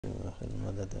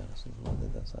المدد يا رسول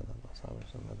المدد يا سعد الله صاحب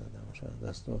المدد يا مشاهد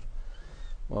دستور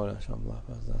مولى شاء الله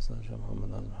فازد حسن شيخ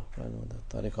محمد عادل حقين ودى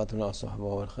طريقتنا الصحبة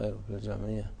والخير في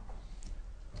الجامعية.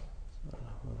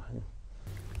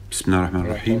 بسم الله الرحمن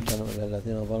الرحيم. بسم الله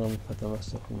الرحمن الرحيم.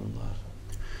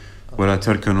 ولا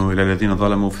تركنوا إلى الذين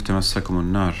ظلموا فتمسكم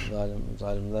النار.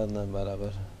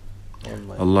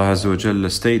 Allah Azza wa Jalla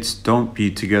states, don't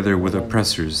be together with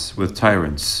oppressors, with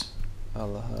tyrants.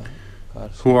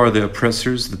 Who are the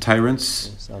oppressors, the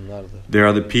tyrants? They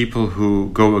are the people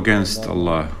who go against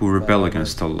Allah, who rebel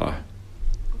against Allah.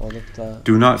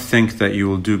 Do not think that you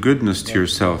will do goodness to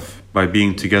yourself by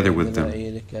being together with them.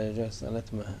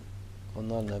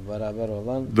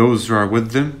 Those who are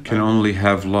with them can only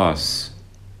have loss.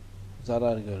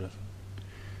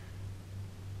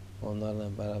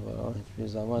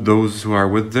 Those who are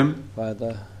with them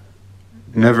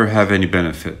never have any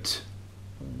benefit.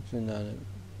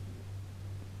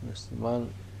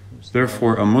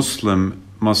 Therefore, a Muslim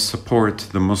must support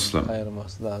the Muslim.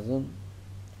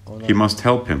 He must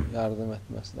help him.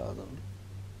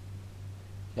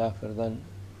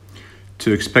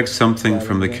 To expect something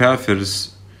from the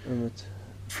kafirs,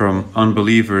 from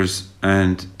unbelievers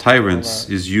and tyrants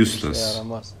is useless.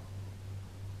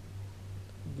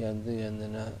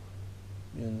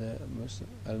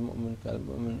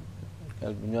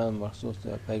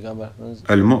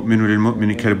 Al-Mu'minu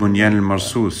lil-Mu'mini kal-bunyan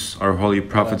al-marsus. Our Holy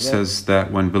Prophet says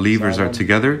that when believers are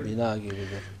together,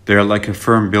 they are like a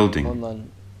firm building.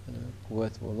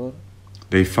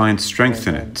 They find strength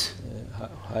in it,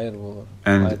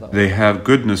 and they have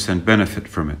goodness and benefit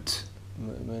from it.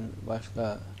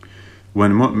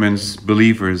 When mu'mins,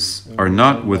 believers, are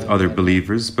not with other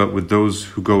believers, but with those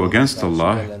who go against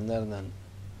Allah,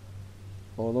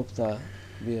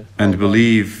 and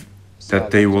believe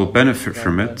that they will benefit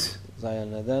from it,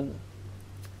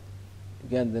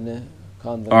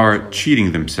 are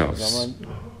cheating themselves.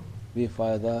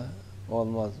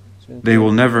 They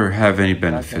will never have any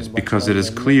benefit, because it is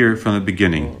clear from the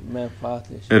beginning.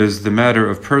 It is the matter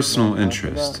of personal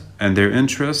interest, and their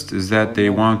interest is that they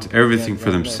want everything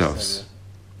for themselves.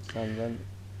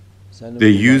 They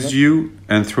use you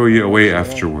and throw you away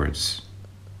afterwards.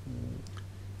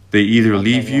 They either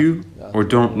leave you or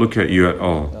don't look at you at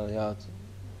all.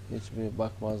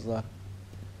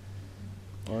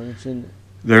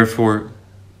 Therefore,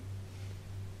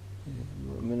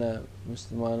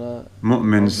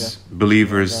 mu'mins,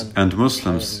 believers and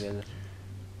Muslims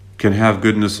can have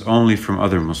goodness only from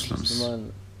other Muslims.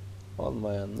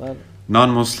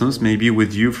 Non-Muslims may be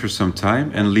with you for some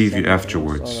time and leave you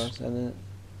afterwards.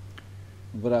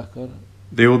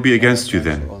 They will be against you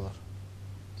then.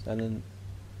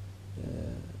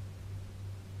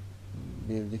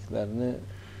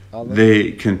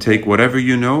 They can take whatever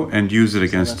you know and use it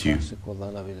against you.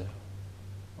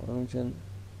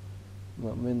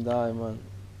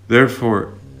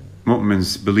 Therefore,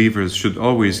 mu'mins, believers, should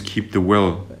always keep the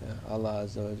will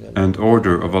and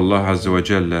order of Allah Azza wa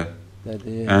Jalla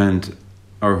and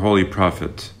our Holy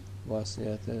Prophet.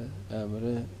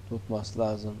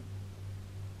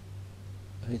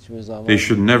 They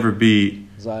should never be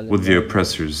with the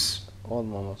oppressors.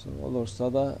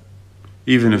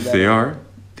 Even if they are,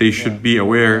 they should be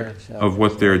aware of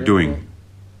what they are doing.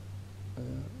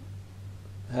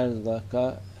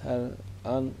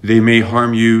 They may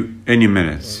harm you any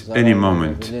minute, any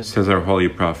moment, says our Holy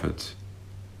Prophet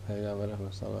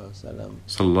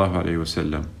Sallallahu Alaihi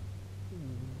Wasallam.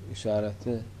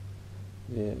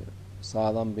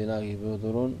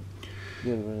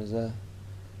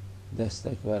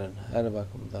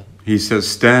 He says,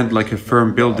 stand like a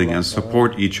firm building and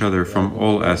support each other from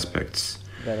all aspects.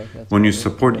 When you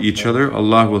support each other,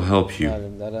 Allah will help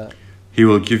you. He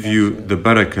will give you the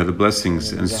barakah, the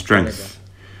blessings and strength.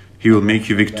 He will make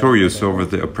you victorious over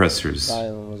the oppressors.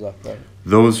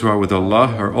 Those who are with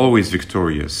Allah are always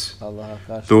victorious.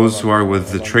 Those who are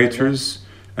with the traitors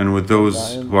and with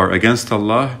those who are against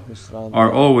Allah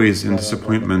are always in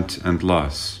disappointment and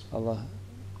loss.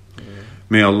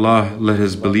 May Allah let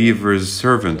His believers'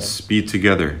 servants be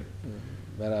together.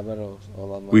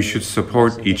 We should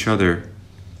support each other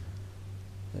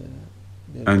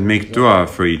and make dua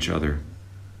for each other.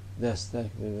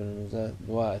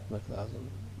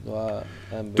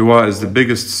 Dua is the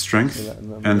biggest strength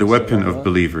and the weapon of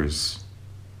believers.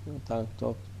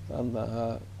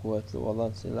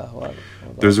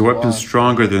 There's a weapon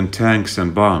stronger than tanks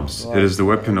and bombs. It is the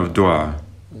weapon of dua.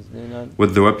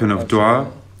 With the weapon of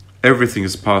dua, everything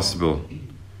is possible,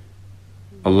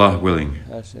 Allah willing,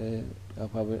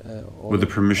 with the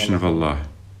permission of Allah.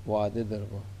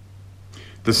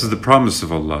 This is the promise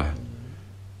of Allah.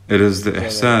 It is the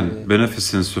ihsan,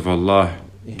 beneficence of Allah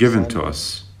given to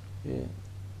us.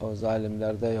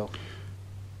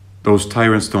 Those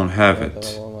tyrants don't have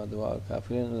it.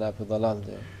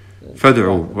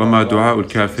 فَادْعُوا وَمَا دُعَاءُ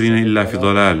الْكَافِرِينَ إِلَّا فِي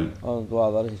ضَلَالٍ.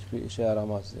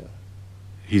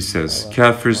 He says,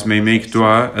 Kafirs may make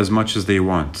dua as much as they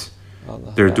want.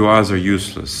 Their du'as are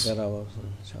useless.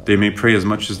 They may pray as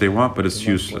much as they want, but it's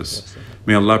useless.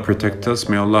 May Allah protect us.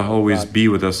 May Allah always be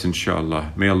with us,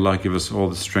 inshaAllah. May Allah give us all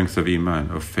the strength of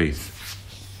iman, of faith.